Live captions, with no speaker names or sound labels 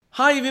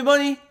Hi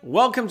everybody,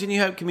 welcome to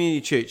New Hope Community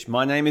Church.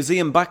 My name is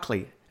Ian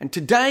Buckley, and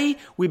today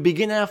we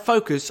begin our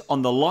focus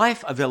on the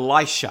life of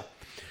Elisha.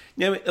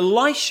 Now,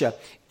 Elisha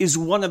is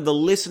one of the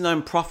lesser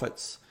known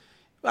prophets.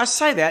 I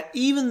say that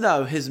even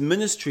though his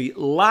ministry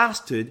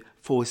lasted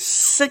for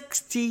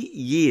 60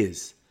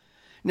 years.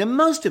 Now,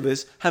 most of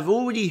us have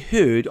already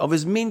heard of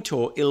his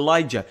mentor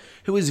Elijah,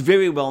 who is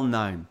very well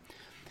known.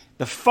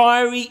 The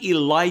fiery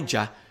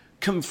Elijah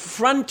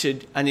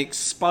confronted and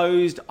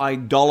exposed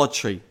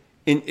idolatry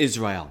in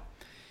Israel.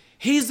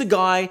 He's the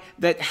guy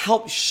that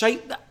helped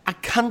shape a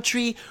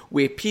country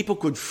where people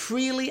could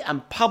freely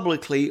and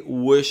publicly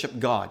worship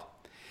God.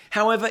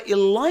 However,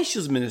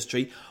 Elisha's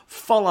ministry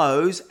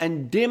follows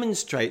and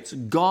demonstrates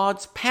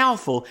God's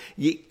powerful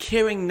yet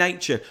caring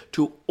nature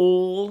to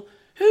all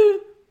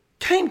who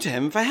came to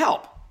him for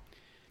help.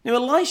 Now,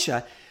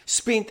 Elisha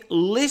spent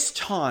less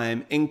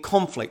time in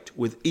conflict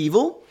with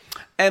evil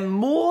and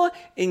more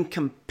in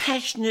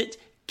compassionate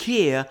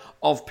care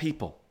of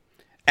people.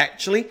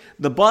 Actually,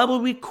 the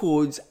Bible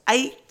records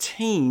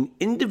 18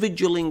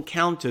 individual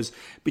encounters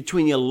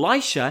between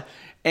Elisha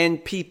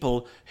and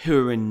people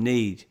who are in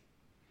need.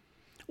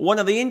 One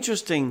of the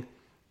interesting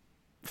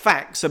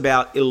facts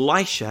about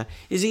Elisha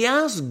is he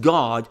asked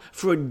God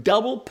for a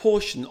double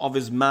portion of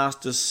his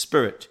master's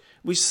spirit.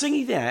 We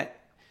see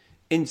that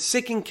in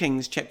 2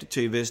 Kings chapter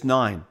 2 verse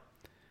 9.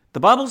 The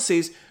Bible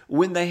says,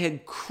 when they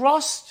had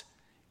crossed,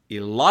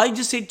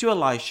 Elijah said to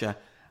Elisha,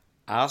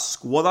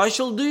 "Ask what I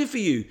shall do for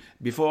you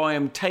before I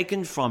am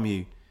taken from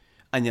you."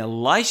 And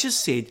Elisha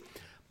said,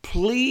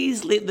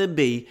 "Please let there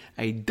be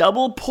a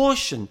double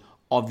portion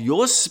of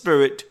your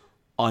spirit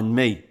on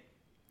me."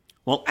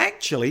 Well,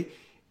 actually,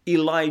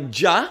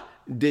 Elijah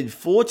did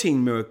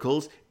 14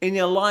 miracles and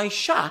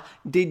Elisha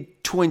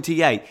did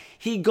 28.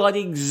 He got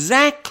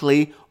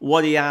exactly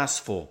what he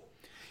asked for.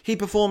 He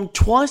performed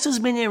twice as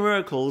many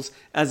miracles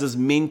as his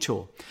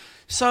mentor.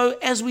 So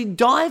as we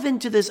dive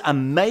into this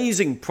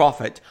amazing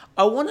prophet,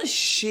 I want to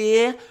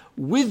share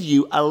with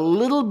you a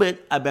little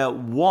bit about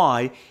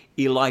why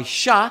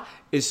Elisha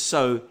is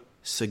so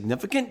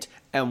significant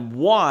and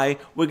why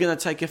we're going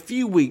to take a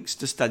few weeks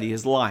to study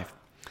his life.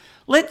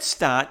 Let's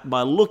start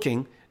by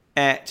looking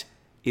at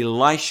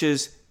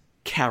Elisha's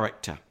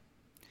character.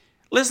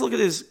 Let's look at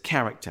his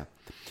character.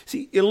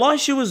 See,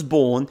 Elisha was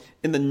born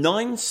in the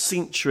 9th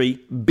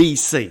century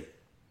BC.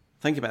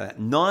 Think about that,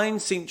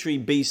 9th century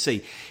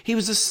BC. He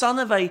was the son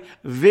of a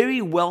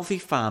very wealthy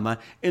farmer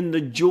in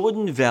the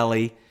Jordan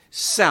Valley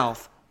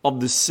south of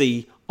the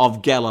Sea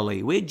of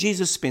Galilee, where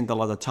Jesus spent a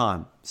lot of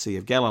time, Sea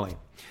of Galilee.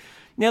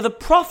 Now, the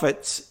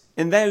prophets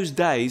in those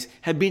days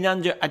had been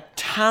under a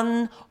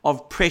ton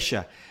of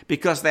pressure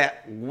because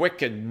that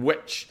wicked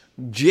witch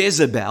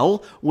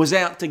Jezebel was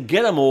out to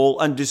get them all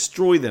and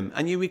destroy them.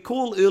 And you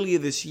recall earlier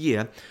this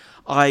year,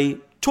 I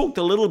talked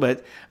a little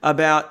bit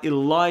about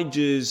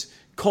Elijah's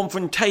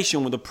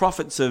confrontation with the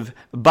prophets of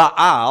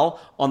Baal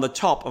on the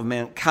top of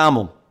Mount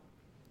Carmel.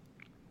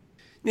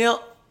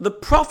 Now, the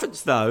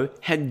prophets, though,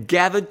 had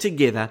gathered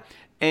together,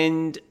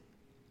 and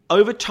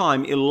over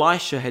time,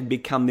 Elisha had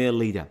become their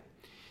leader.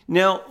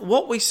 Now,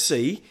 what we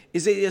see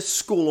is that a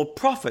school of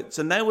prophets,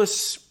 and they were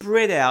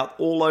spread out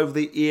all over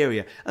the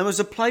area. And it was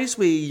a place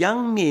where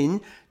young men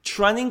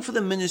training for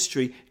the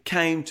ministry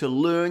came to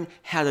learn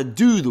how to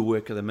do the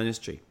work of the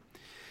ministry.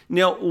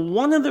 Now,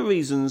 one of the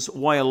reasons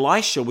why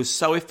Elisha was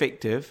so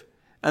effective,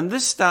 and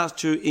this starts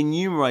to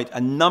enumerate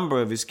a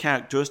number of his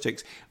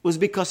characteristics, was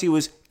because he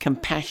was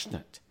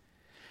compassionate.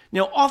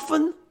 Now,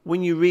 often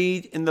when you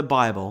read in the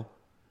Bible,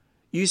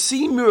 you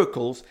see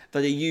miracles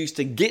that are used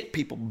to get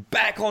people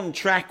back on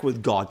track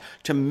with God,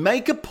 to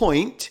make a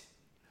point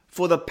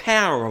for the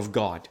power of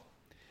God.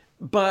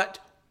 But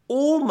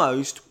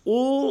almost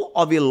all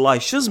of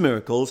Elisha's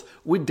miracles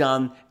were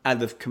done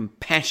out of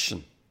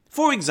compassion.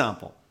 For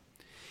example,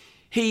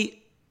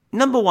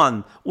 number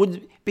one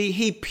would be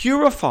he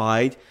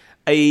purified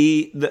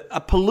a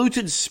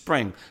polluted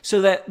spring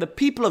so that the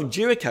people of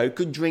Jericho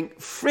could drink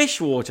fresh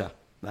water.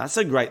 That's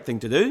a great thing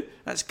to do.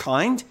 That's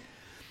kind.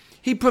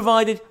 He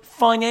provided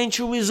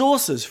financial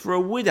resources for a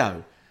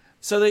widow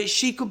so that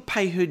she could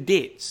pay her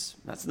debts.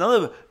 That's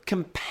another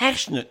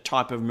compassionate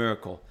type of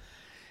miracle.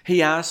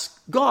 He asked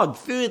God,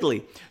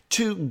 thirdly,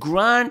 to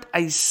grant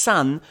a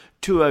son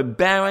to a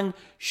barren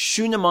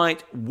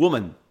Shunammite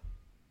woman.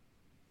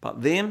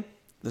 But then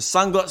the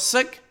son got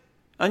sick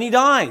and he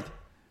died.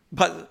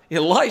 But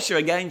Elisha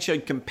again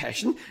showed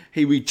compassion.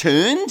 He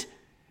returned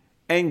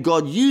and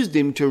God used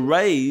him to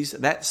raise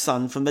that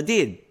son from the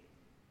dead.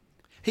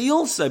 He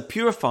also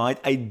purified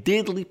a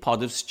deadly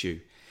pot of stew,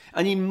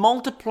 and he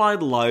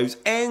multiplied loaves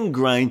and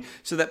grain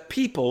so that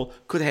people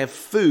could have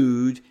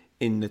food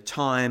in the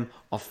time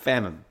of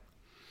famine.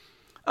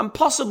 And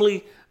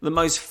possibly the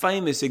most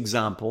famous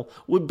example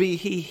would be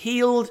he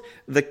healed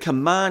the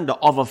commander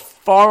of a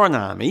foreign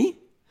army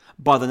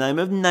by the name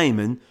of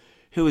Naaman,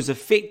 who was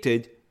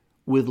affected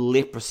with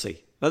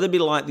leprosy. That'd be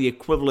like the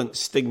equivalent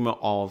stigma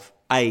of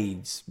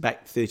AIDS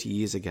back 30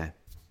 years ago.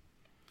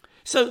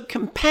 So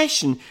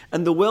compassion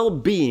and the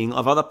well-being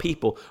of other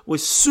people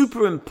was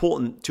super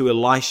important to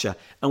Elisha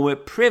and were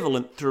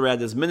prevalent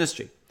throughout his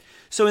ministry.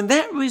 So in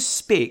that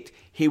respect,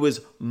 he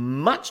was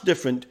much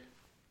different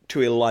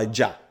to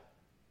Elijah.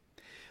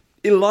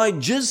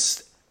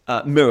 Elijah's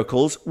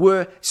miracles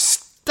were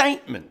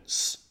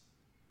statements.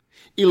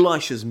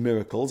 Elisha's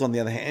miracles, on the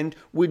other hand,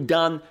 were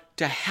done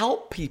to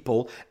help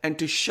people and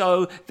to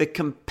show the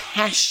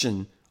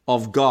compassion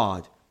of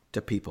God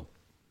to people.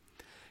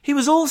 He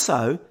was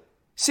also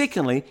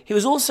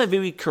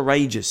very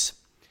courageous.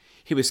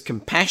 He was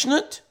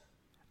compassionate,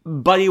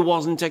 but he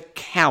wasn't a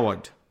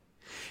coward.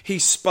 He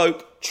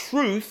spoke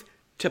truth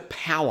to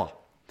power.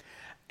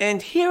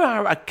 And here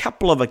are a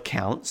couple of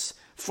accounts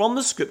from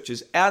the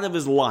scriptures out of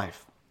his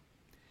life.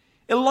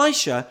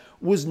 Elisha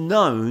was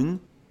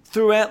known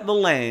throughout the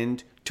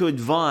land to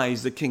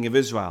advise the king of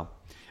Israel.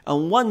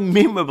 And one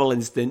memorable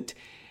incident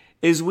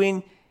is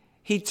when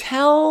he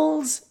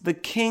tells the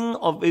king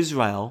of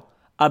Israel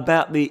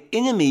about the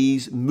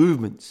enemy's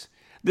movements.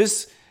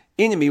 This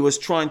enemy was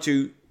trying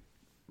to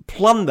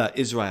plunder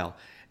Israel.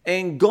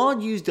 And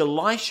God used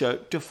Elisha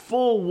to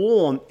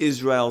forewarn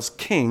Israel's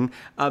king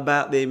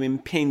about their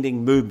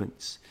impending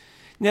movements.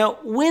 Now,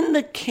 when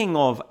the king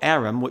of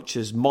Aram, which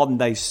is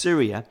modern-day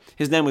Syria,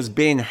 his name was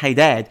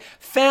Ben-Hadad,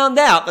 found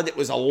out that it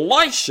was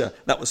Elisha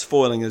that was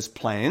foiling his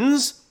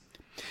plans,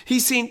 he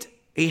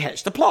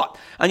hatched a plot,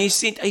 and he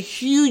sent a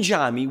huge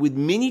army with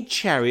many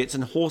chariots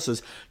and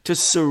horses to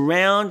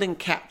surround and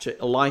capture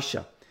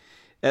Elisha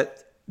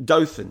at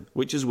Dothan,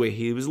 which is where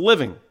he was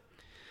living.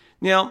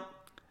 Now,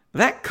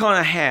 that kind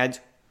of had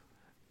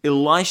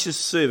Elisha's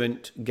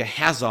servant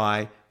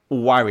Gehazi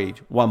worried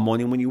one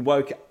morning when he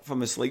woke up from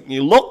his sleep and he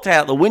looked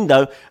out the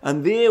window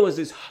and there was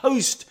this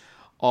host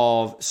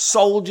of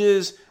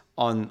soldiers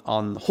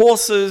on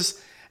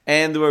horses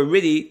and they were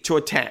ready to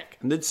attack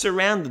and they'd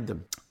surrounded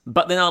them.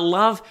 But then I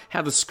love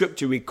how the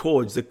scripture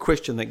records the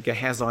question that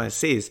Gehazi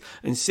says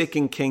in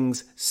 2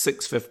 Kings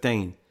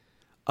 6:15.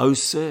 "Oh,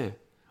 sir,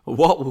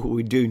 what will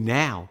we do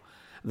now?"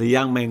 The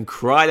young man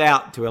cried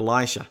out to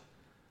Elisha.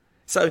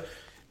 So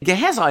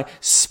Gehazi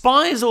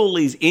spies all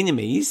these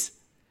enemies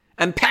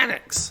and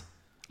panics.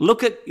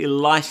 Look at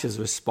Elisha's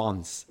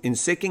response in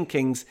 2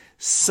 Kings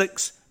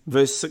 6,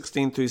 verse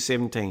 16 through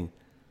 17.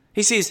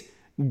 He says,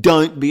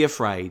 "Don't be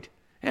afraid."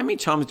 How many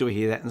times do we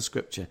hear that in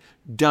Scripture?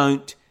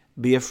 Don't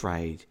be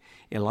afraid.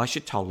 Elisha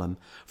told him,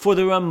 "For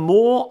there are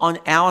more on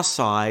our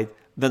side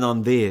than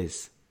on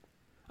theirs."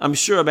 I'm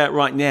sure about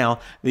right now,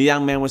 the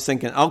young man was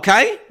thinking,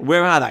 okay,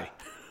 where are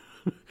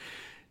they?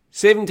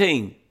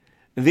 17.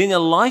 Then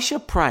Elisha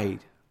prayed,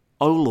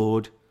 "O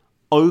Lord,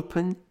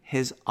 open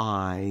his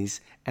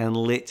eyes and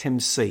let him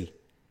see."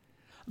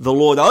 The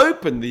Lord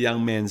opened the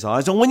young man's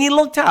eyes, and when he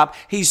looked up,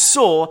 he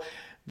saw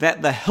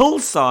that the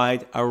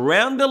hillside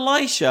around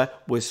Elisha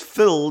was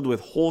filled with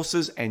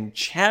horses and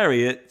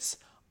chariots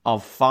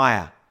of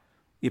fire.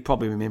 You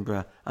probably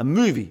remember a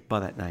movie by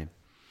that name.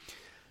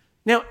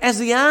 Now, as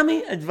the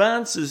army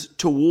advances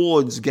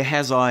towards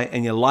Gehazi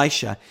and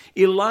Elisha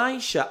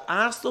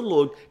asked the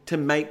Lord to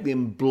make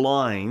them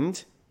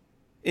blind.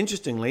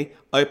 Interestingly,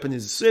 open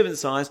his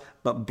servant's eyes,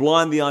 but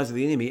blind the eyes of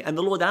the enemy. And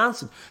the Lord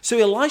answered. So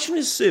Elisha and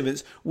his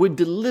servants were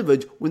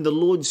delivered when the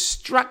Lord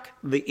struck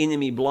the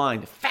enemy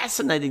blind.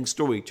 Fascinating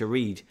story to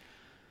read.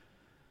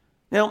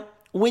 Now,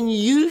 when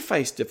you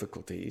face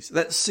difficulties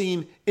that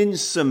seem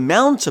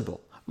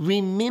insurmountable,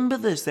 remember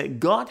this, that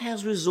God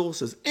has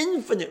resources,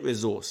 infinite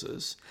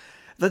resources,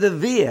 that are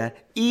there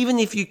even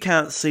if you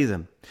can't see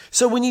them.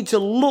 So we need to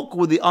look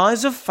with the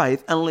eyes of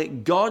faith and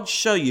let God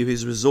show you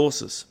his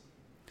resources.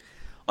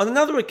 On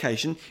another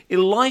occasion,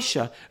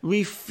 Elisha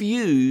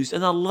refused,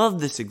 and I love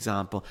this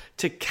example,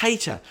 to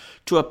cater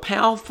to a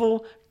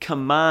powerful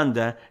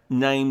commander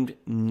named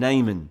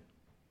Naaman.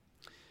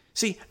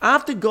 See,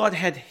 after God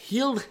had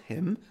healed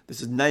him, this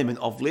is Naaman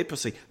of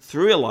leprosy,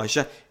 through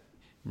Elisha,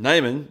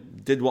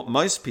 Naaman did what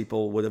most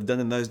people would have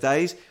done in those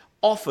days,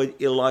 offered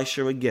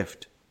Elisha a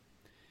gift.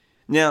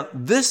 Now,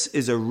 this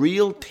is a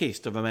real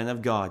test of a man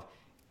of God.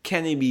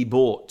 Can he be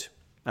bought?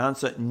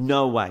 Answer,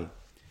 no way.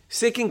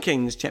 2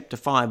 Kings chapter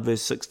 5,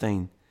 verse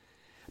 16.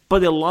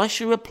 But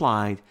Elisha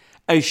replied,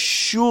 "As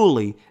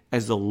surely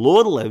as the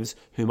Lord lives,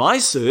 whom I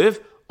serve,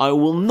 I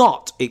will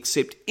not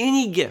accept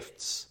any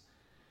gifts."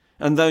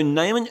 And though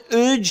Naaman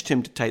urged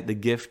him to take the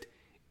gift,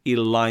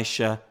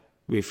 Elisha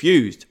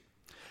refused.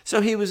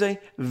 So he was a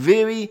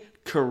very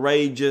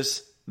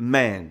courageous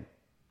man.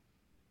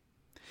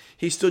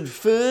 He stood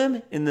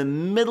firm in the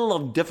middle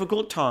of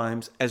difficult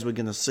times, as we're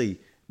going to see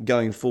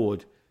going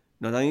forward,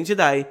 not only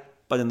today,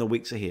 but in the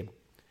weeks ahead.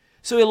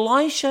 So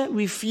Elisha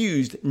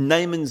refused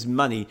Naaman's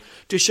money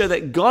to show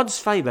that God's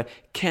favor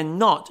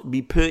cannot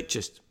be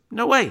purchased.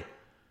 No way.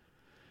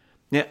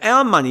 Now,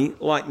 our money,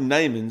 like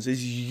Naaman's,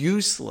 is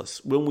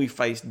useless when we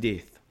face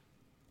death.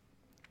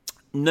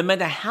 No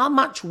matter how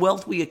much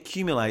wealth we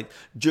accumulate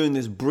during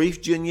this brief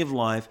journey of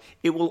life,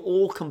 it will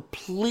all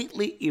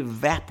completely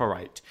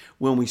evaporate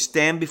when we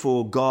stand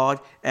before God,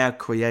 our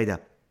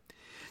Creator.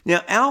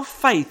 Now, our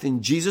faith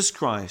in Jesus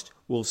Christ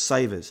will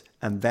save us,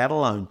 and that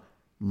alone,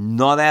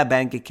 not our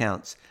bank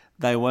accounts.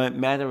 They won't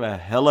matter a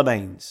hill of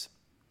beans.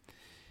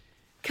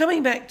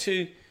 Coming back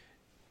to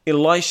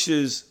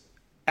Elisha's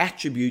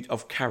attribute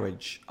of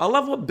courage, I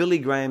love what Billy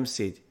Graham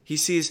said. He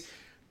says,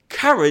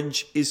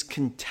 courage is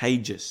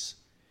contagious.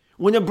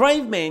 When a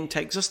brave man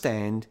takes a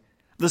stand,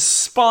 the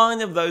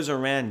spine of those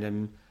around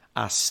him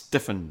are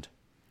stiffened.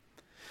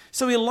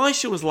 So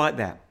Elisha was like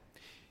that.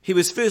 He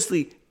was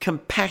firstly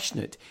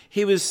compassionate.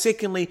 He was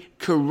secondly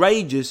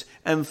courageous.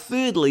 And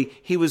thirdly,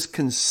 he was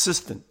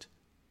consistent.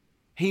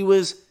 He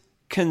was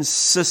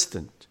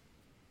consistent.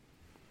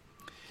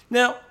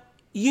 Now,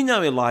 you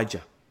know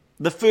Elijah,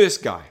 the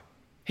first guy.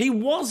 He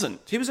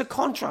wasn't. He was a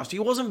contrast. He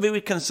wasn't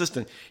very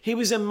consistent. He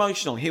was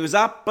emotional. He was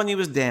up and he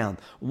was down.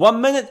 1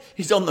 minute,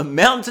 he's on the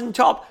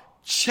mountaintop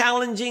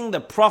challenging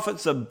the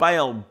prophets of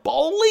Baal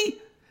boldly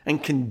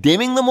and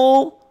condemning them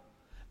all.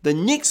 The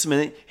next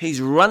minute,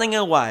 he's running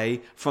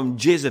away from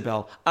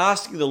Jezebel,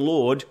 asking the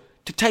Lord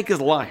to take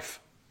his life.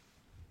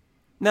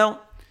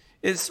 Now,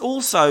 it's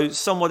also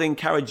somewhat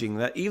encouraging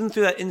that even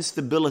through that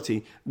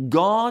instability,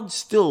 God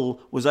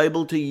still was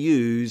able to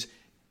use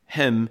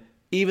him,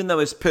 even though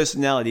his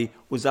personality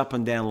was up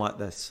and down like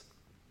this.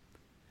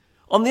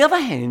 On the other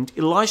hand,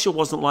 Elisha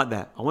wasn't like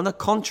that. I want to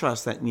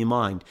contrast that in your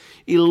mind.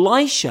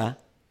 Elisha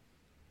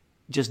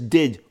just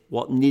did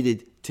what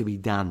needed to be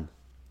done.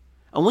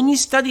 And when you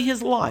study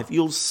his life,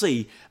 you'll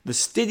see the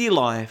steady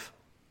life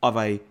of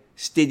a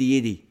steady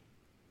Eddie,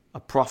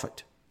 a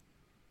prophet.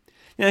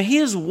 Now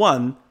here's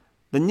one,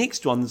 the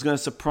next one that's going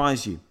to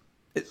surprise you.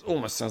 It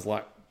almost sounds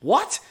like,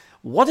 what?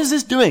 What is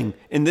this doing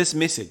in this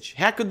message?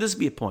 How could this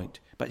be a point?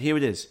 But here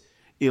it is.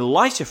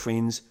 Elisha,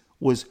 friends,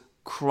 was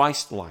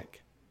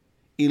Christ-like.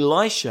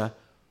 Elisha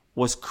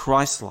was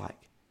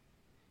Christ-like.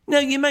 Now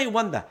you may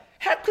wonder,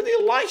 how could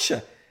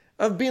Elisha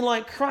have been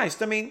like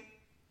Christ? I mean,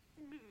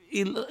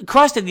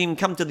 Christ hadn't even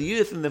come to the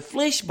earth in the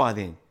flesh by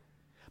then.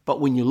 But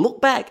when you look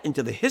back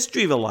into the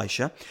history of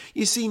Elisha,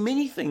 you see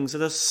many things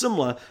that are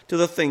similar to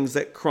the things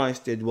that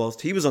Christ did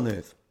whilst he was on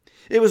earth.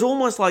 It was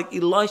almost like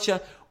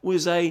Elisha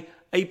was a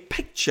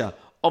picture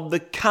of the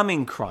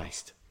coming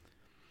Christ.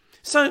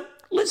 So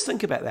let's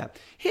think about that.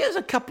 Here's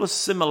a couple of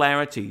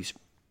similarities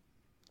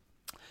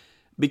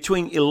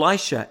between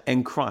Elisha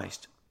and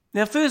Christ.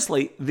 Now,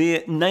 firstly,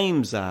 their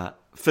names are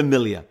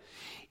familiar.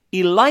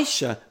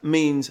 Elisha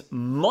means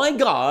my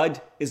God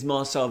is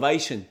my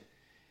salvation.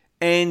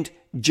 And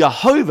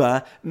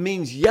Jehovah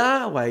means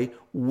Yahweh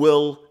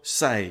will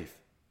save.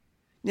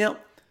 Now,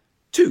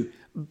 two,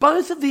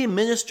 both of their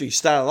ministries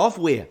started off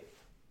where?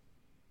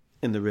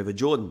 In the River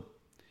Jordan.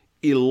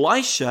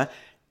 Elisha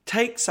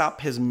takes up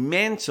his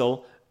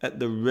mantle at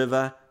the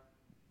River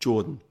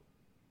Jordan.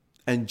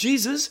 And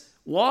Jesus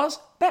was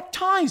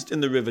baptized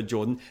in the River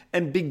Jordan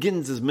and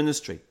begins his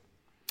ministry.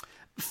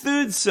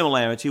 Third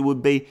similarity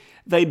would be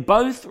they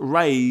both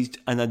raised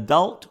an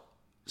adult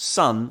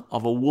son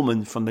of a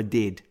woman from the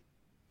dead.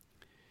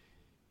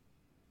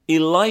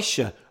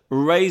 Elisha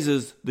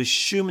raises the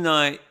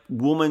Shunammite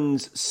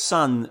woman's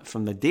son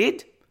from the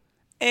dead,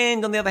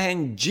 and on the other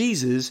hand,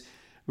 Jesus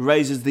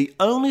raises the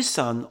only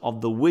son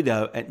of the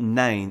widow at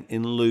Nain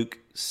in Luke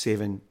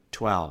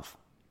 7:12.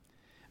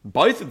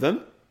 Both of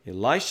them,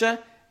 Elisha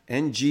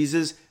and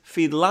Jesus,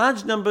 feed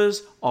large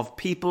numbers of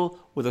people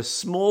with a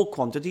small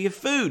quantity of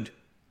food.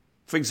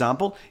 For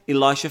example,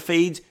 Elisha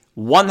feeds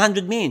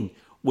 100 men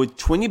with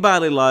 20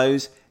 barley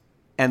loaves,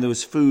 and there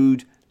was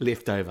food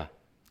left over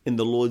in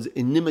the Lord's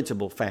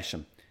inimitable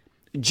fashion.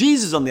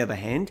 Jesus, on the other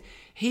hand,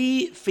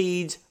 he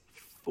feeds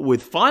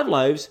with 5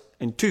 loaves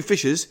and 2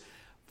 fishes,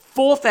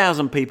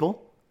 4,000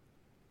 people,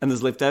 and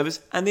there's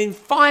leftovers, and then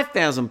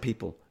 5,000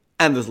 people,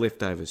 and there's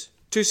leftovers.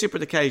 2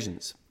 separate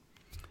occasions.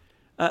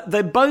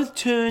 They both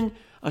turn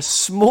a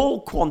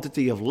small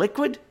quantity of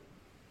liquid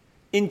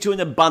into an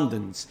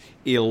abundance.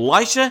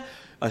 Elisha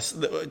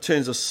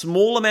turns a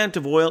small amount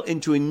of oil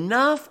into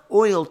enough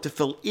oil to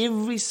fill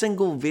every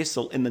single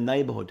vessel in the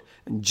neighborhood.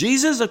 And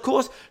Jesus, of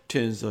course,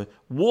 turns the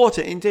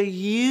water into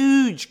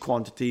huge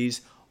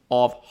quantities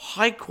of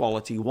high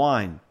quality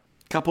wine.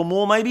 Couple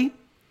more maybe.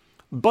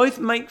 Both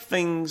make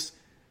things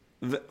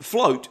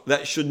float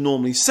that should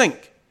normally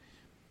sink.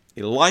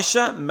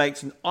 Elisha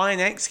makes an iron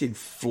axe head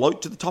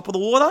float to the top of the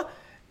water,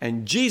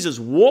 and Jesus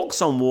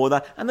walks on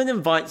water and then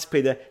invites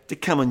Peter to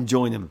come and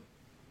join him.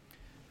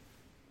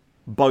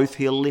 Both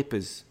heal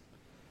lepers.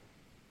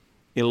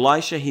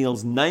 Elisha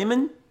heals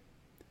Naaman,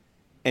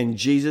 and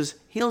Jesus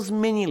heals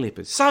many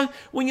lepers. So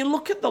when you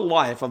look at the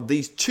life of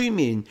these two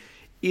men,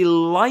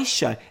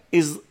 Elisha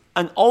is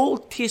an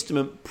Old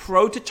Testament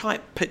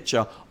prototype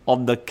picture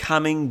of the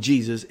coming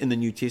Jesus in the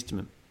New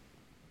Testament.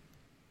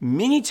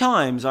 Many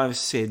times I've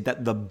said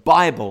that the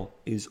Bible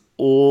is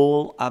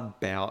all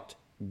about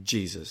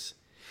Jesus.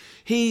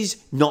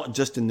 He's not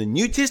just in the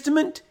New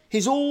Testament,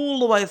 he's all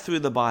the way through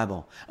the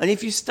Bible. And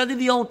if you study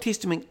the Old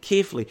Testament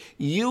carefully,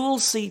 you will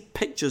see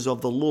pictures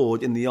of the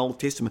Lord in the Old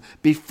Testament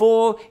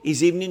before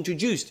he's even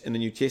introduced in the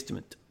New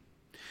Testament.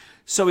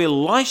 So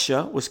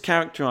Elisha was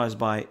characterized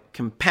by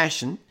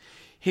compassion,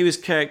 he was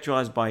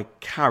characterized by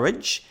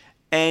courage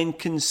and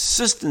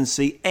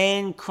consistency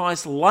and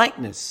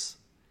Christ-likeness.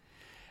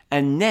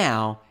 and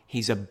now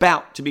he's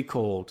about to be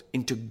called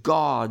into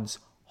God's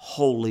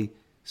holy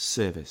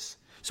service.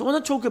 So I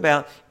want to talk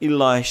about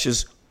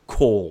Elisha's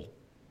call.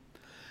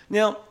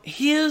 Now,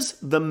 here's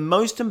the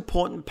most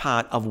important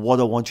part of what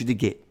I want you to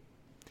get.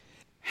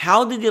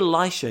 How did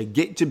Elisha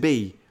get to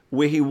be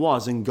where he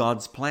was in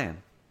God's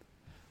plan?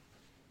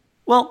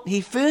 Well, he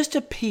first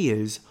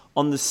appears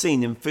on the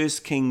scene in 1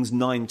 Kings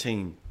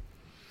 19.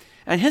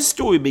 And his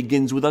story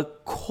begins with a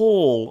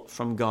call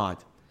from God.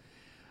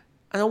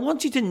 And I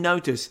want you to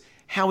notice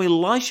how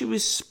Elisha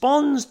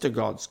responds to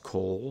God's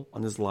call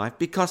on his life,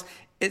 because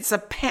it's a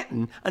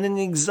pattern and an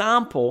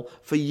example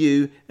for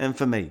you and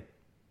for me.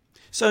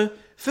 So,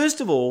 first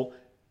of all,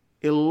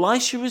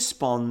 Elisha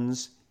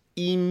responds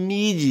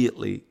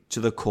immediately to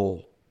the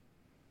call.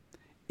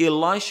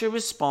 Elisha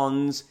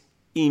responds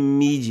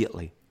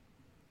immediately.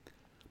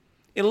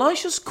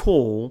 Elisha's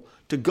call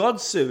to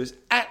God's service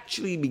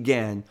actually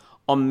began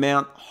on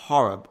Mount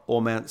Horeb,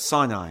 or Mount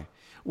Sinai,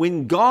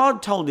 when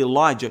God told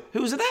Elijah,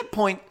 who was at that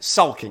point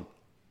sulking.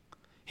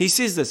 He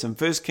says this in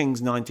 1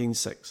 Kings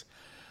 19:6.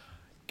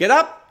 Get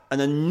up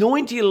and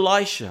anoint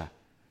Elisha,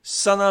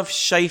 son of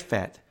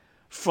Shaphat,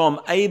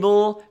 from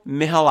Abel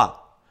Meholah,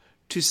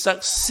 to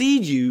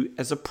succeed you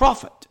as a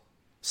prophet.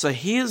 So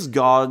here's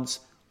God's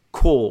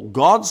call.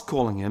 God's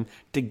calling him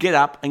to get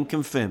up and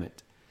confirm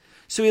it.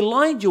 So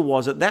Elijah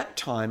was at that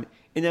time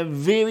in a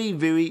very,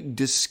 very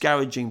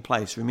discouraging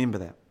place. Remember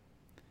that.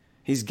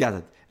 He's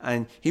gutted.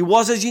 And he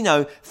was, as you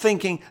know,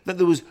 thinking that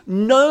there was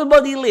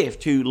nobody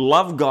left who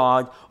loved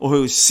God or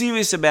who was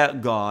serious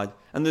about God,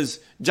 and there's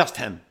just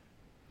him.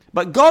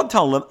 But God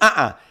told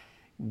him,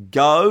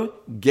 go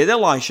get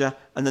Elisha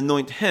and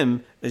anoint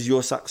him as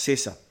your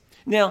successor.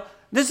 Now,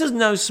 this is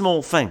no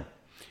small thing.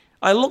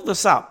 I looked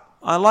this up.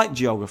 I like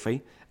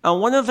geography. And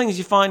one of the things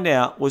you find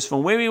out was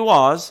from where he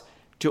was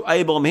to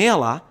Abel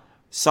Meholah,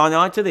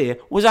 Sinai to there,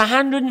 was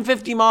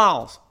 150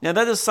 miles. Now,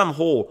 that is some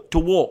haul to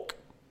walk.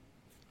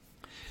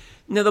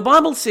 Now, the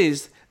Bible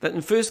says that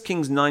in 1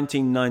 Kings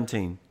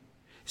 19:19,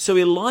 so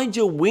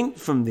Elijah went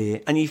from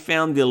there and he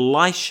found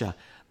Elisha,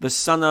 the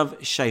son of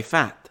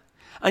Shaphat,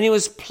 and he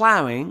was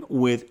plowing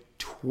with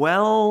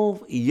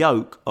 12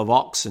 yoke of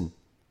oxen.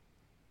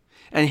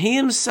 And he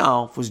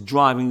himself was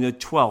driving the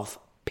 12th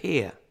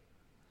pair.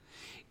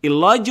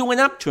 Elijah went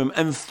up to him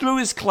and threw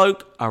his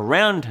cloak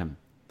around him.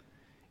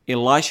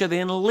 Elisha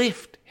then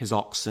left his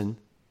oxen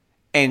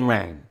and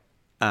ran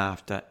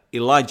after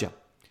Elijah.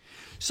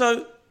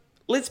 So,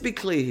 let's be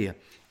clear here.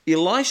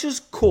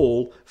 Elisha's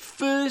call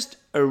first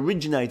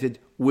originated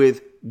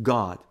with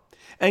God,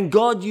 and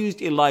God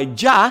used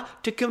Elijah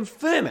to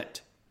confirm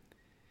it.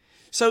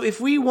 So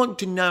if we want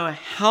to know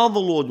how the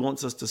Lord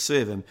wants us to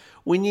serve him,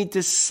 we need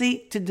to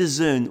seek to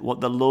discern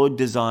what the Lord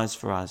desires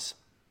for us.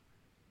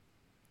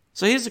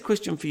 So here's a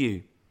question for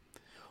you.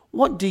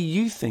 What do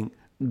you think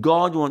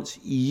God wants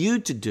you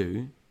to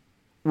do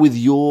with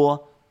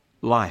your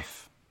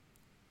life?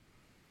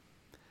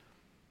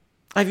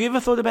 Have you ever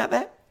thought about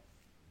that?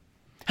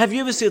 Have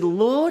you ever said,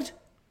 Lord,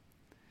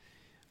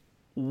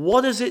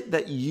 what is it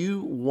that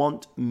you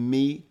want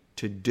me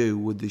to do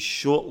with the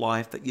short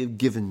life that you've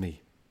given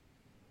me?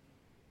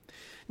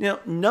 Now,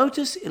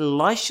 notice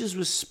Elisha's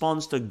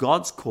response to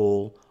God's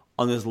call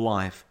on his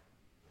life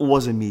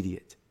was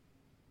immediate.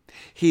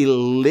 He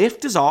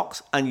left his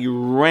ox and he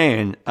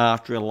ran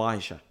after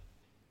Elisha.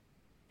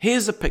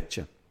 Here's a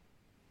picture.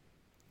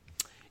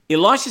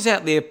 Elisha's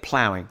out there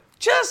plowing,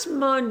 just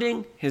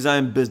minding his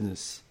own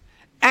business.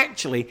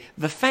 Actually,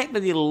 the fact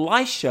that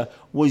Elisha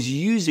was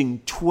using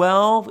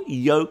 12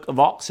 yoke of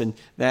oxen,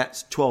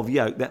 that's 12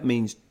 yoke, that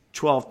means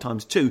 12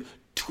 times 2,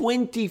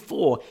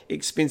 24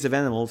 expensive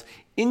animals,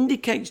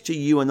 indicates to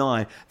you and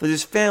I that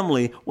his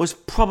family was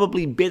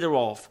probably better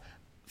off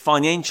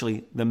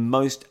financially than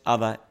most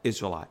other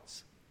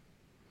Israelites.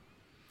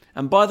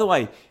 And by the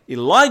way,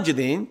 Elijah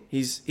then,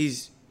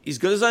 he's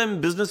got his own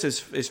business,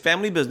 his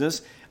family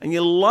business, and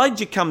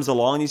Elijah comes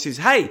along and he says,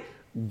 hey,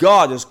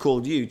 God has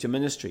called you to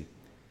ministry.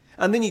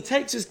 And then he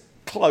takes his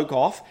cloak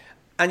off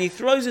and he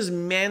throws his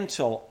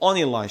mantle on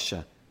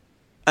Elisha.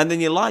 And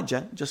then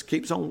Elijah just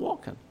keeps on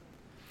walking.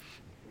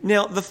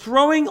 Now, the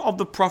throwing of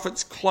the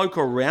prophet's cloak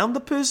around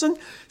the person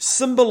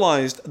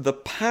symbolized the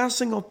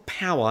passing of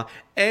power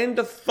and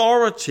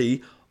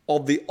authority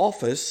of the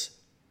office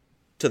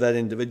to that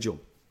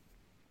individual.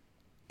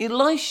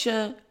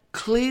 Elisha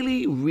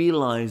clearly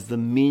realized the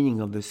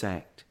meaning of this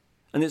act,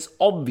 and it's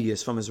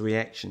obvious from his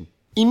reaction.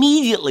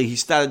 Immediately, he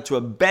started to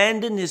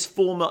abandon his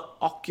former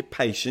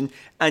occupation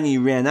and he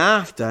ran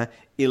after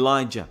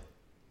Elijah.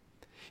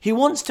 He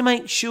wants to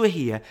make sure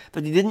here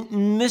that he didn't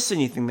miss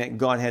anything that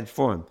God had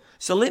for him.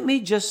 So let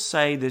me just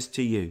say this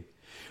to you.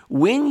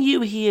 When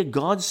you hear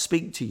God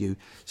speak to you,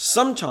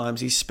 sometimes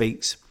he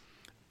speaks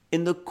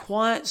in the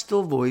quiet,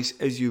 still voice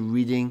as you're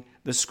reading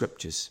the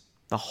scriptures,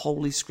 the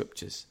Holy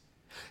Scriptures.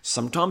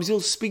 Sometimes he'll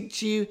speak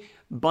to you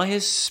by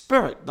his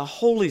Spirit, the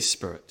Holy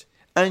Spirit,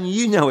 and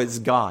you know it's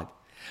God.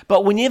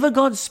 But whenever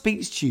God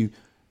speaks to you,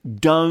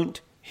 don't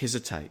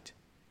hesitate.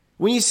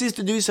 When he says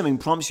to do something,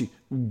 prompts you,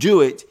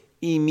 do it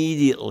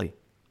immediately.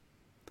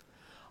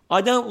 I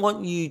don't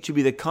want you to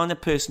be the kind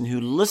of person who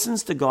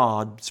listens to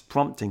God's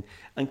prompting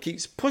and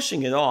keeps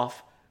pushing it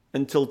off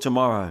until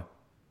tomorrow.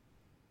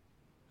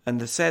 And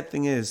the sad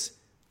thing is,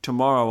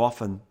 tomorrow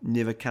often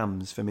never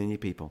comes for many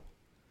people.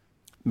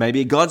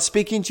 Maybe God's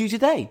speaking to you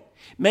today.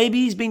 Maybe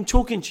He's been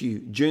talking to you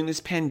during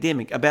this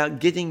pandemic about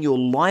getting your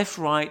life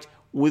right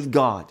with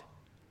God.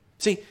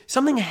 See,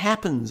 something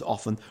happens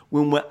often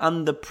when we're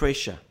under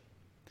pressure,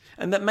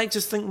 and that makes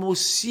us think more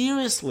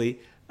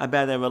seriously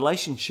about our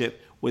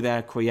relationship with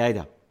our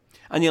Creator.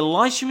 And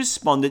Elisha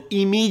responded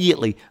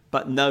immediately,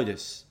 but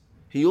notice,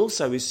 he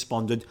also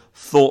responded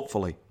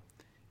thoughtfully.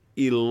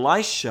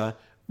 Elisha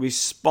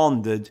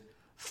responded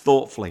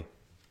thoughtfully.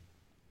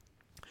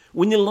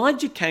 When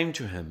Elijah came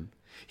to him,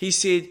 he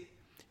said,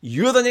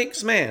 "You're the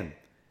next man."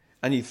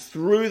 And he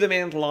threw the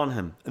mantle on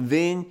him. And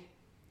then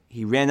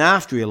he ran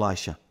after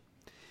Elisha.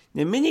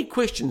 Now, many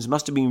questions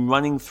must have been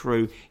running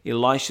through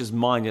Elisha's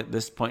mind at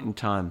this point in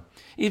time.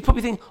 He's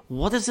probably thinking,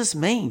 what does this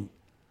mean?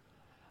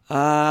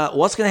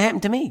 What's going to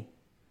happen to me?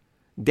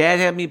 Dad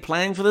had me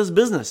planning for this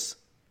business.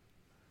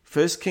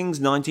 1 Kings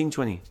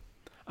 19:20.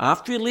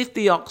 After he left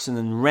the oxen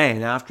and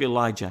ran after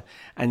Elijah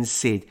and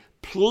said,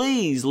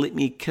 "Please let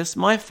me kiss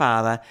my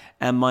father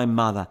and my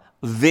mother,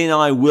 then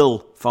I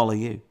will follow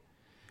you."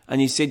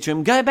 And he said to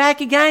him, "Go back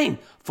again,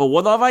 for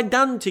what have I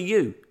done to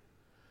you?"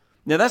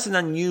 Now that's an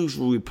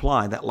unusual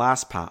reply, that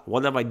last part.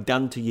 What have I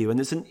done to you? And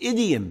it's an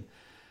idiom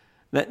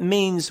that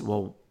means,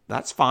 well,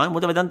 that's fine.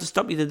 What have I done to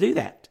stop you to do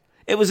that?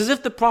 It was as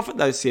if the prophet,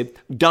 though, said,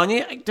 don't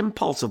act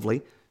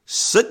impulsively,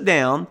 sit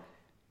down,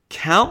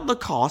 count the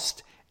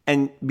cost,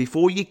 and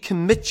before you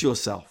commit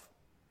yourself.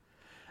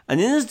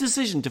 And in his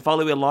decision to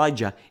follow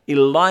Elijah,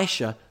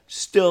 Elisha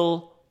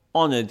still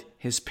honored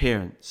his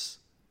parents.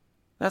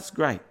 That's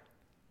great.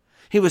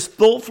 He was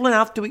thoughtful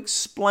enough to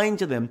explain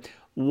to them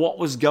what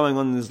was going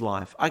on in his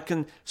life. I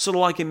can sort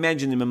of like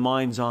imagine him in my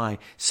mind's eye,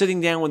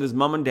 sitting down with his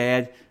mum and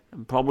dad,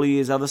 and probably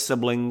his other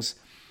siblings,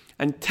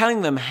 and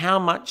telling them how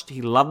much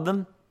he loved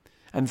them,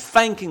 and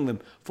thanking them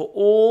for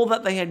all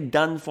that they had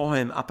done for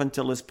him up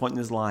until this point in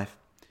his life.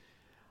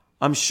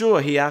 I'm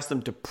sure he asked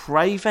them to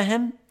pray for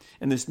him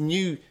in this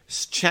new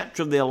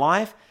chapter of their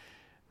life.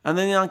 And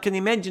then I can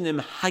imagine him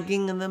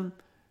hugging them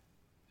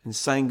and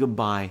saying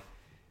goodbye.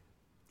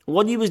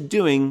 What he was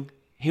doing,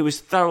 he was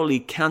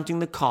thoroughly counting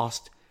the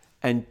cost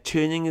and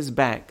turning his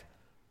back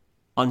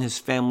on his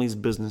family's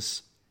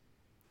business.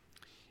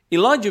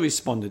 Elijah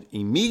responded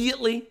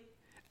immediately,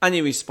 and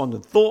he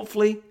responded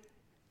thoughtfully,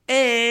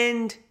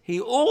 and he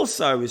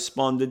also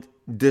responded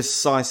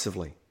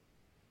decisively.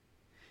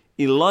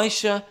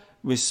 Elisha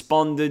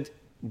responded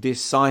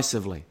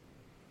decisively.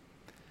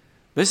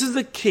 This is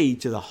the key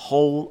to the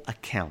whole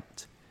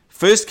account.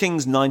 1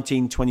 Kings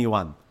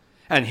 19:21.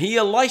 And he,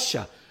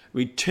 Elisha,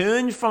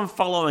 returned from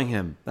following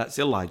him, that's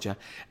Elijah,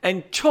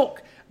 and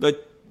took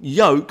the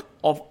yoke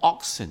of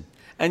oxen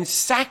and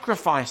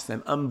sacrificed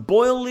them and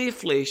boiled their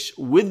flesh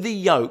with the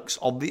yokes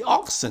of the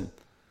oxen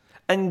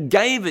and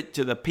gave it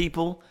to the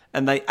people,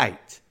 and they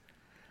ate.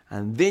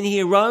 And then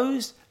he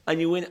arose and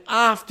he went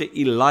after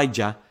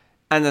Elijah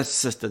and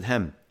assisted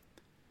him.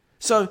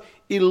 So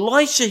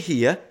Elisha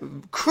here,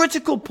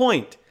 critical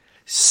point,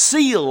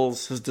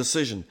 seals his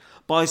decision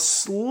by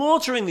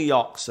slaughtering the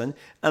oxen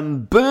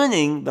and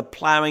burning the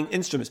ploughing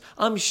instruments.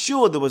 I'm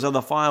sure there was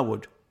other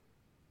firewood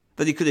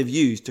that he could have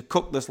used to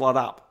cook this lot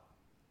up.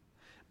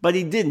 But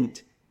he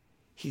didn't.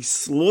 He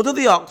slaughtered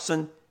the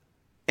oxen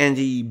and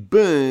he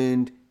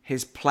burned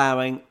his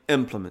ploughing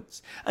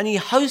implements. And he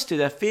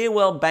hosted a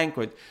farewell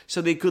banquet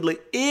so they could let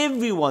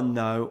everyone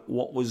know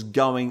what was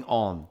going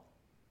on.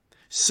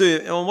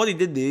 And what he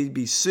did there, he'd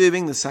be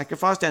serving the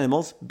sacrificed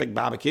animals, big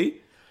barbecue,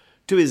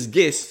 to his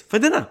guests for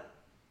dinner.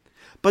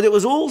 But it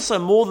was also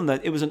more than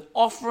that. It was an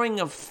offering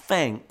of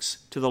thanks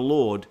to the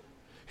Lord,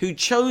 who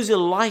chose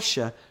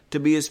Elisha to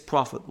be his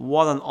prophet.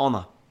 What an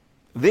honor.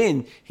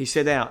 Then he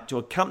set out to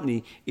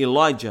accompany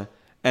Elijah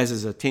as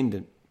his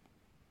attendant.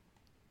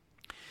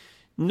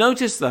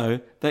 Notice,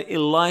 though, that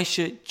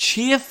Elisha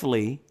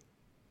cheerfully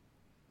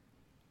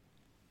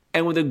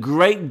and with a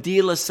great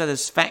deal of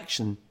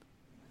satisfaction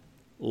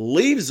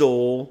leaves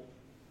all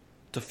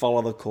to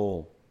follow the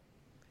call.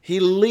 He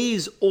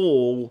leaves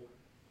all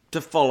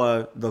to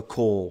follow the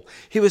call.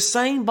 He was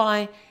saying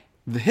by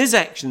his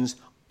actions,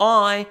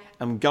 I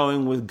am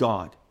going with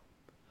God.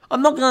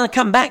 I'm not going to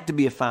come back to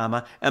be a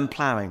farmer and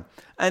ploughing.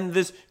 And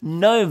there's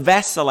no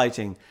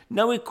vacillating,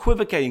 no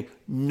equivocating,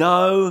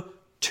 no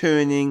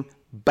turning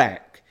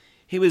back.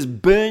 He was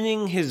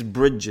burning his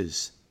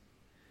bridges.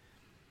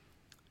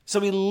 So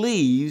he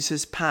leaves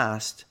his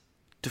past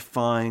to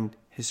find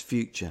his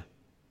future.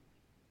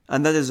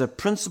 And that is a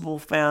principle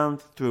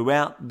found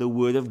throughout the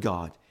Word of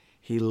God.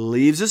 He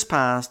leaves his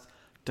past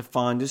to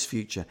find his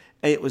future.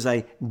 It was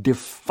a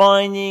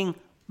defining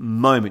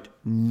moment.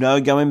 No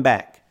going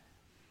back.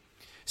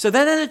 So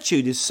that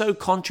attitude is so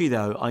contrary,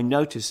 though, I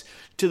notice,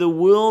 to the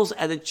world's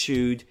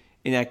attitude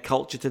in our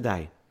culture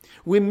today,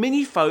 where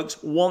many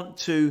folks want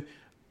to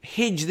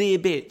hedge their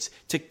bets,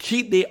 to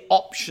keep their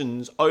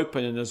options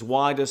open and as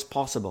wide as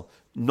possible.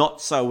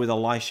 Not so with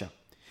Elisha.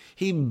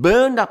 He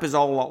burned up his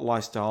old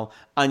lifestyle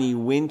and he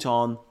went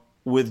on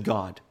with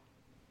God.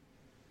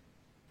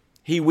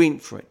 He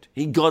went for it.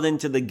 He got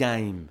into the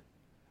game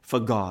for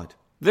God.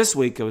 This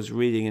week I was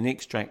reading an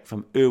extract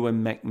from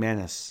Erwin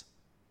McManus,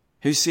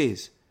 who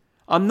says,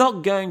 "I'm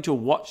not going to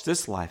watch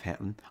this life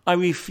happen. I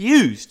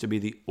refuse to be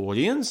the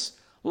audience.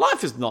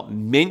 Life is not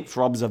meant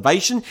for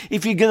observation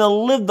if you're going to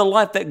live the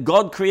life that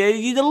God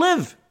created you to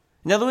live.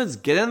 In other words,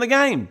 get in the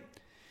game.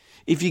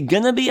 If you're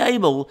going to be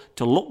able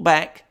to look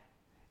back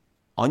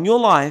on your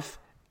life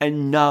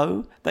and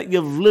know that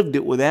you've lived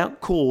it without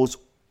cause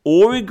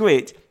or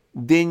regret,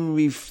 then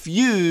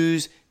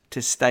refuse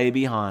to stay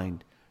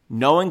behind.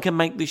 No one can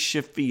make this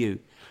shift for you.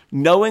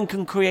 No one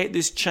can create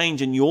this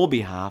change on your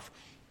behalf.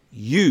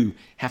 You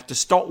have to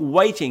stop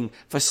waiting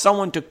for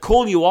someone to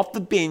call you off the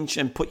bench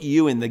and put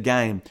you in the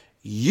game.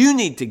 You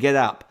need to get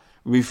up.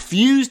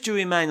 Refuse to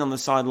remain on the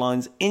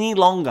sidelines any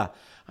longer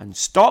and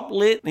stop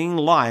letting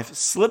life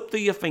slip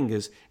through your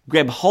fingers.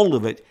 Grab hold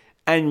of it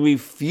and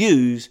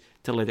refuse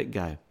to let it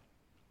go."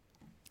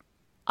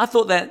 I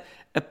thought that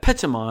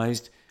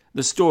epitomized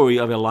the story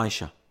of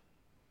Elisha.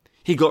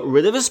 He got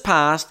rid of his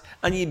past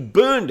and he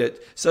burned it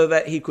so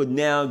that he could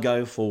now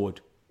go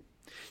forward.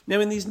 Now,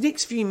 in these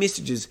next few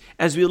messages,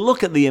 as we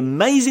look at the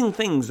amazing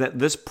things that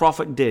this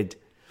prophet did,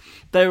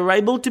 they were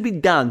able to be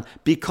done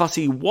because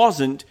he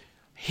wasn't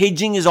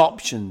hedging his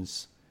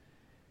options.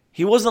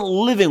 He wasn't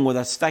living with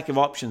a stack of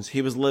options.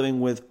 He was living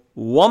with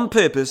one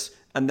purpose,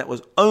 and that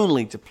was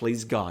only to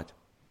please God.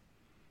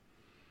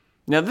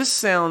 Now, this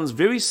sounds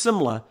very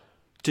similar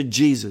to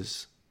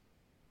Jesus.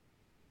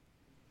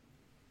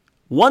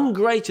 One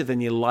greater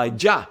than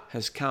Elijah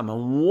has come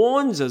and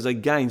warns us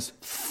against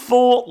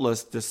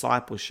thoughtless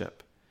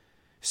discipleship,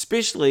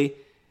 especially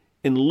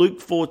in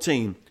Luke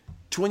 14,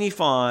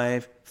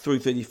 25 through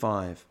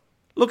 35.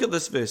 Look at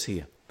this verse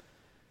here.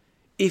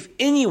 "If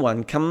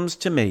anyone comes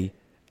to me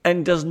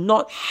and does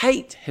not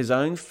hate his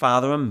own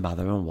father and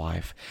mother and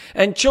wife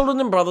and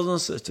children and brothers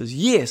and sisters,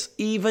 yes,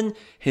 even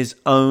his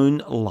own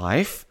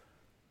life,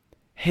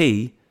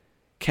 he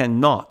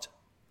cannot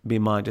be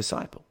my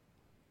disciple.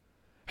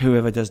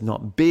 Whoever does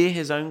not bear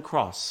his own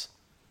cross,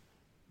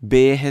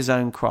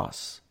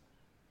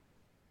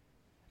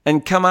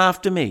 and come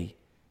after me,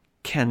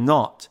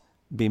 cannot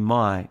be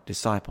my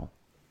disciple."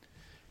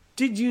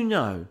 Did you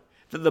know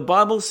that the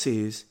Bible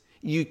says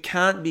you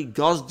can't be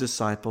God's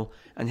disciple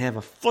and have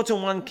a foot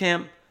in one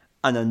camp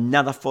and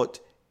another foot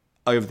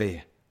over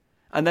there?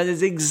 And that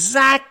is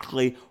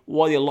exactly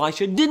what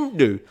Elisha didn't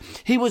do.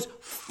 He was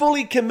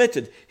fully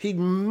committed. He'd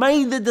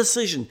made the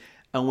decision.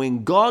 And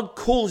when God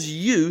calls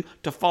you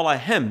to follow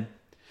him,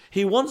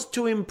 he wants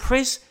to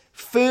impress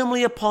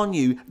firmly upon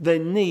you the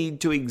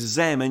need to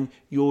examine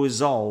your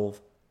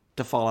resolve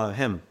to follow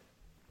him.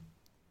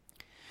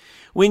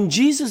 When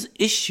Jesus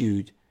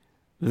issued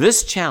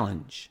this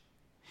challenge,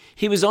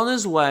 he was on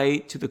his way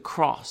to the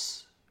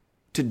cross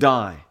to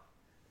die.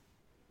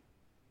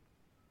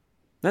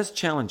 That's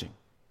challenging.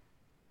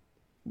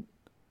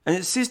 And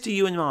it says to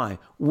you and I,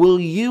 will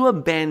you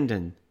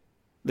abandon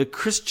the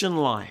Christian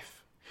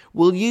life?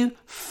 Will you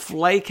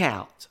flake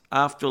out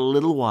after a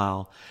little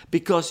while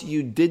because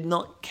you did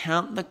not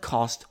count the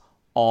cost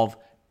of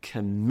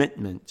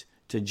commitment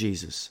to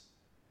Jesus?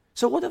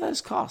 So what are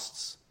those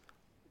costs?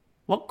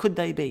 What could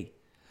they be?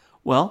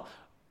 Well,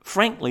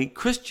 frankly,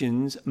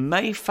 Christians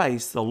may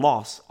face the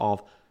loss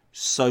of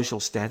social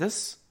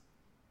status,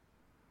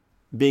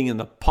 being in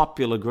the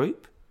popular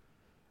group.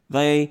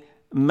 They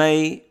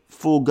may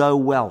forego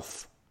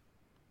wealth.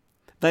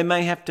 They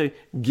may have to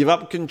give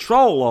up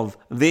control of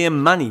their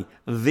money,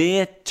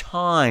 their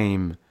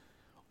time,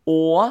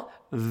 or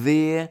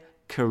their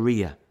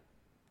career.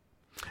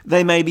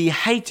 They may be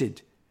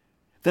hated.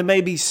 They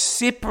may be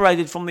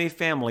separated from their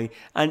family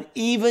and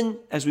even,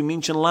 as we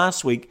mentioned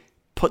last week,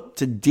 put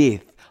to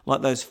death,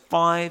 like those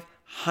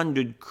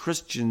 500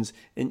 Christians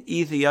in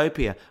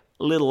Ethiopia,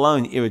 let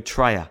alone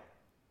Eritrea.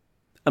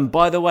 And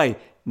by the way,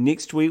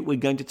 next week we're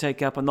going to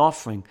take up an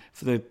offering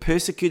for the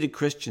persecuted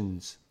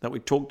Christians that we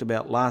talked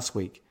about last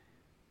week.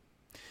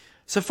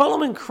 So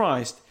following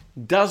Christ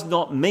does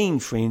not mean,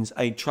 friends,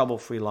 a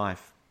trouble-free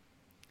life.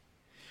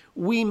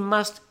 We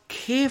must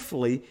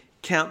carefully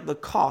count the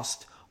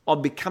cost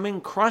of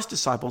becoming Christ's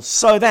disciples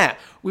so that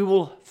we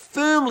will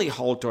firmly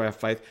hold to our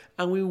faith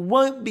and we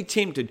won't be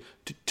tempted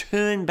to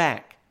turn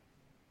back.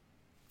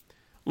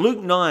 Luke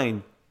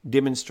 9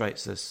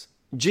 demonstrates this.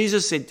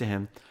 Jesus said to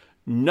him,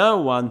 "No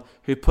one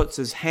who puts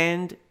his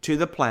hand to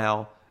the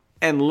plow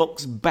and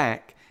looks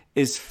back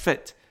is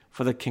fit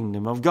for the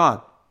kingdom of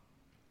God."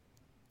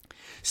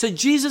 So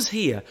Jesus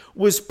here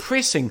was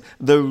pressing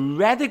the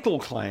radical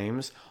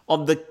claims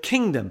of the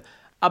kingdom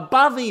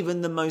above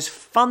even the most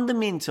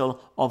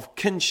fundamental of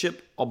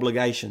kinship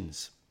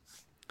obligations.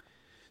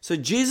 So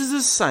Jesus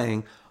is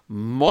saying,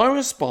 my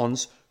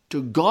response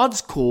to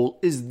God's call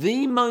is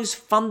the most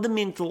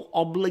fundamental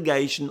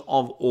obligation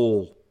of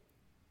all.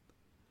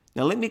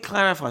 Now let me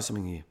clarify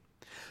something here.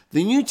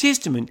 The New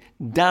Testament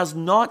does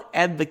not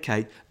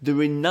advocate the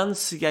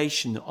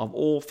renunciation of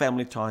all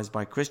family ties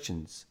by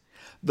Christians.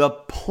 The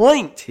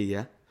point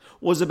here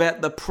was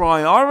about the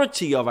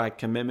priority of our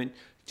commitment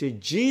to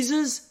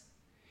Jesus,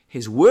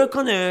 his work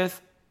on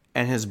earth,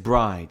 and his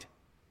bride.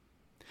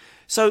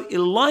 So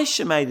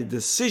Elisha made a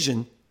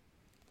decision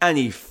and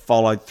he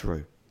followed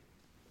through.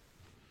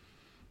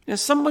 Now,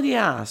 somebody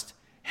asked,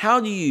 how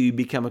do you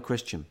become a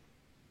Christian?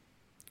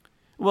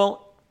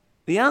 Well,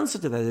 the answer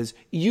to that is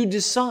you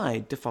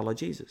decide to follow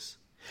Jesus.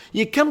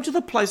 You come to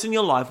the place in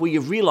your life where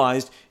you've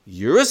realized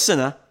you're a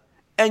sinner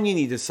and you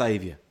need a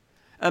savior.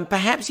 And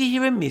perhaps you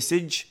hear a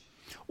message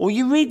or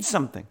you read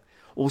something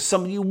or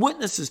somebody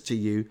witnesses to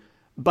you,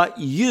 but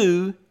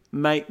you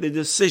make the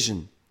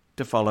decision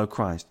to follow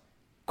Christ.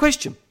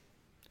 Question: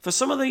 for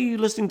some of you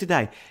listening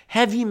today,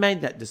 have you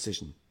made that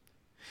decision?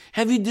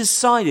 Have you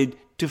decided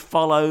to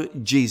follow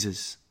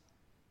Jesus?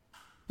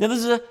 Now,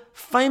 there's a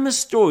famous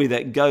story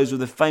that goes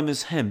with a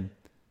famous hymn,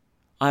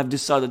 I have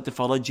decided to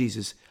follow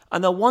Jesus,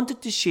 and I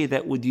wanted to share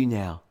that with you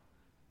now.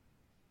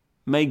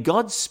 May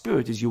God's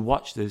Spirit, as you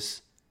watch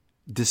this,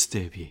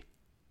 disturb you.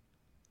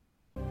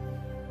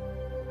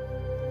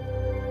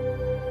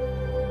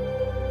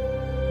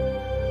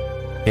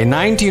 In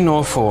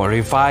 1904,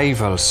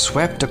 revival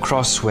swept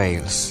across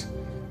Wales.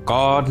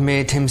 God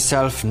made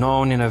himself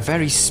known in a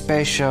very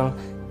special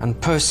and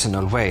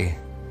personal way.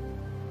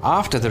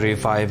 After the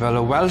revival,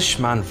 a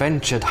Welshman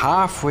ventured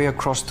halfway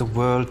across the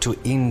world to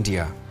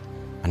India,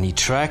 and he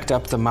trekked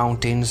up the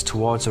mountains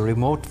towards a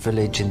remote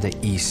village in the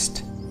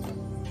east.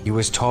 He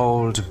was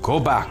told, "Go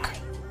back.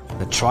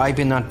 The tribe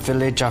in that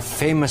village are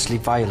famously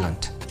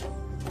violent."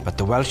 But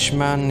the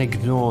Welshman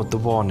ignored the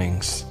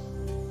warnings,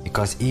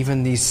 because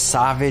even these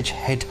savage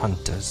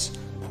headhunters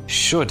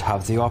should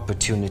have the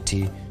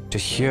opportunity to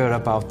hear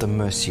about the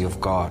mercy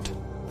of God.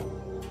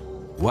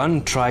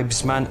 One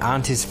tribesman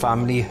and his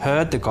family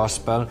heard the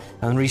gospel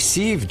and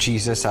received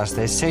Jesus as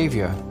their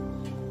savior.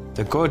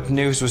 The good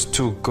news was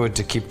too good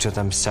to keep to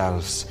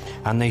themselves,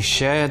 and they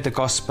shared the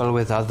gospel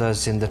with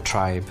others in the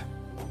tribe.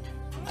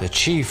 The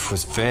chief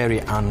was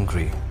very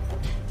angry,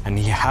 and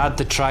he had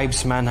the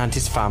tribesman and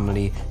his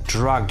family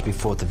dragged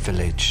before the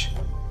village.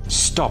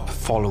 "Stop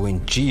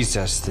following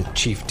Jesus," the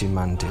chief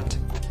demanded.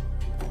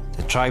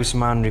 The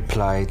tribesman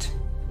replied,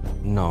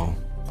 "No,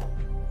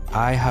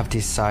 I have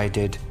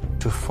decided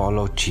to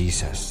follow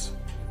Jesus.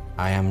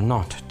 I am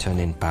not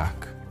turning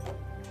back."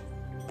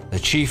 The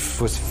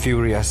chief was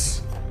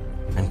furious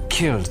and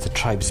killed the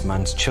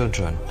tribesman's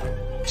children.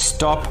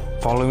 "Stop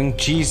following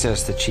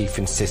Jesus," the chief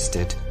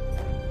insisted.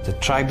 The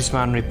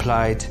tribesman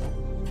replied,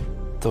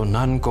 "Though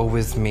none go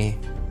with me,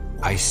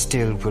 I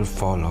still will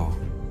follow.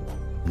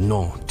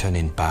 No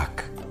turning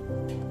back."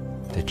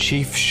 The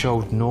chief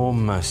showed no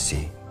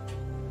mercy,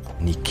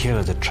 and he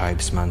killed the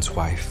tribesman's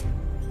wife.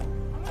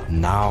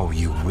 "Now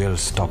you will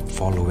stop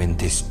following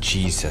this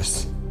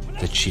Jesus,"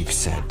 the chief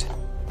said.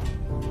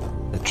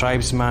 The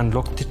tribesman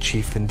looked the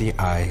chief in the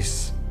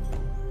eyes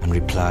and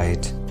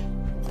replied,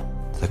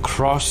 "The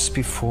cross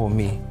before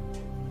me,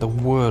 the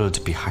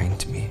world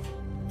behind me.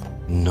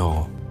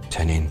 No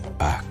turning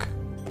back."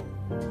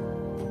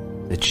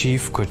 The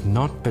chief could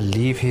not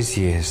believe his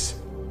ears,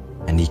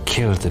 and he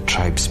killed the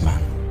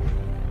tribesman.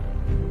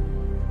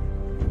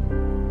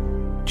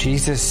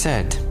 Jesus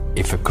said,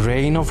 "If a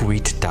grain of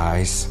wheat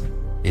dies,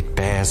 it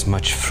bears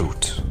much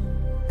fruit."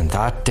 And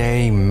that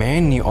day,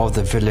 many of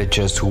the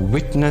villagers who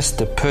witnessed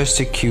the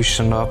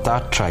persecution of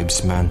that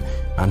tribesman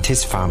and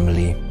his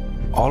family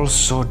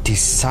also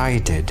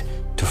decided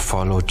to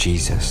follow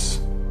Jesus.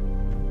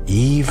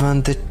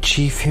 Even the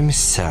chief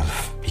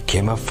himself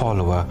became a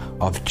follower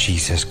of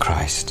Jesus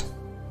Christ.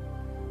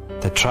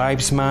 The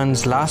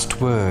tribesman's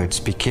last words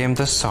became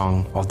the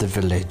song of the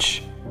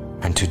village,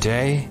 and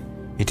today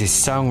it is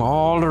sung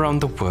all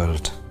around the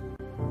world.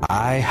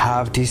 I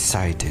have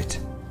decided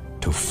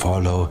to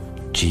follow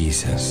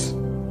Jesus.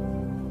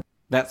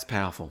 That's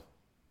powerful.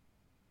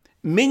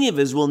 Many of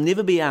us will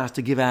never be asked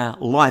to give our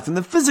life in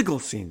the physical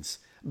sense,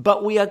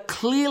 but we are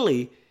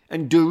clearly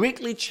and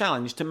directly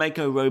challenged to make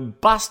a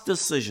robust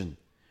decision.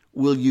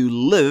 Will you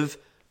live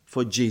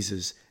for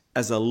Jesus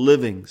as a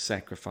living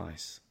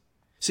sacrifice?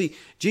 See,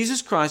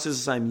 Jesus Christ is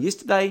the same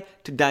yesterday,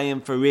 today,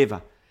 and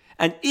forever.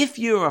 And if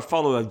you're a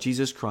follower of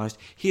Jesus Christ,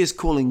 he is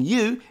calling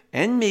you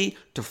and me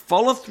to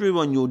follow through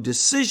on your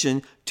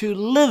decision to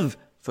live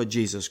for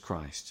Jesus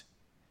Christ.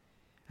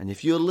 And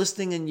if you're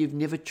listening and you've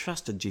never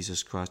trusted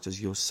Jesus Christ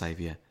as your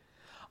Savior,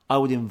 I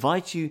would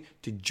invite you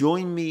to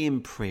join me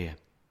in prayer.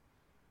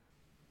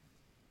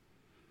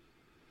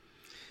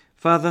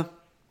 Father,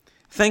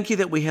 thank you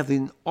that we have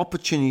the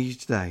opportunity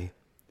today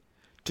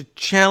to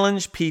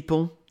challenge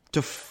people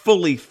to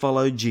fully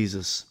follow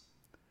Jesus.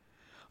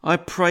 I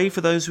pray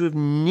for those who have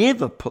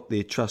never put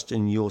their trust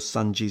in your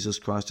Son, Jesus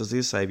Christ, as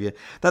their Savior,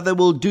 that they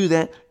will do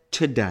that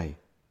today.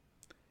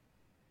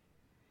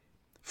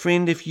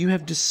 Friend, if you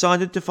have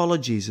decided to follow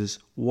Jesus,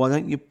 why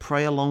don't you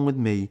pray along with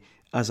me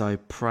as I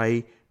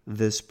pray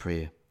this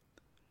prayer?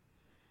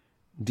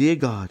 Dear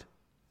God,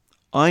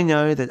 I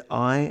know that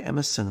I am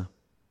a sinner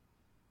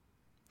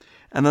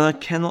and that I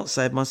cannot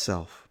save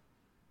myself.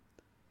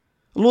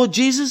 Lord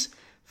Jesus,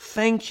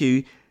 thank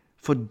you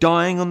for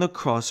dying on the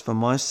cross for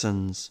my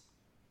sins.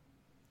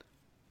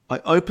 I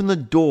open the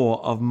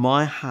door of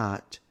my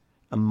heart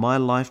and my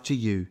life to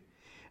you,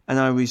 and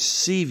I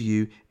receive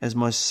you as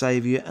my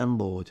Saviour and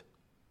Lord.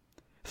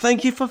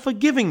 Thank you for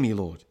forgiving me,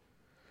 Lord.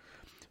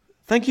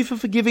 Thank you for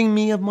forgiving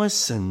me of my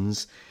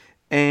sins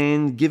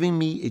and giving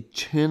me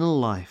eternal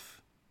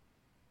life.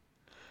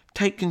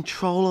 Take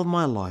control of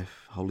my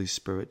life, Holy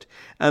Spirit,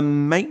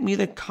 and make me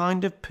the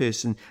kind of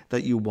person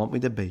that you want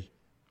me to be.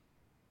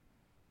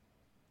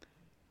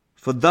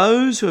 For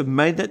those who have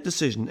made that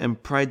decision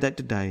and prayed that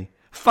today,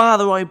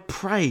 Father, I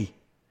pray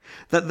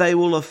that they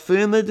will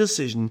affirm their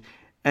decision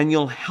and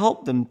you'll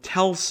help them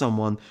tell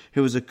someone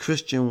who is a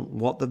Christian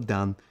what they've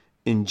done.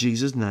 In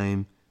Jesus'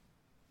 name,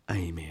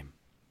 amen.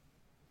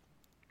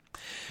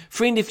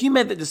 Friend, if you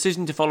made that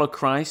decision to follow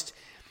Christ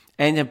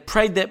and have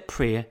prayed that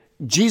prayer,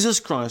 Jesus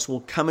Christ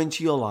will come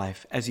into your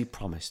life as he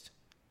promised.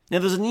 Now,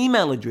 there's an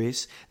email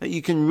address that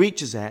you can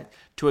reach us at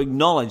to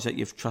acknowledge that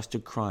you've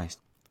trusted Christ.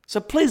 So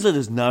please let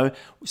us know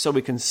so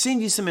we can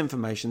send you some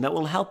information that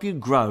will help you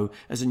grow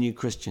as a new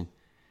Christian.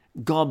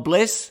 God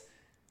bless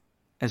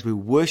as we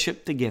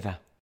worship together.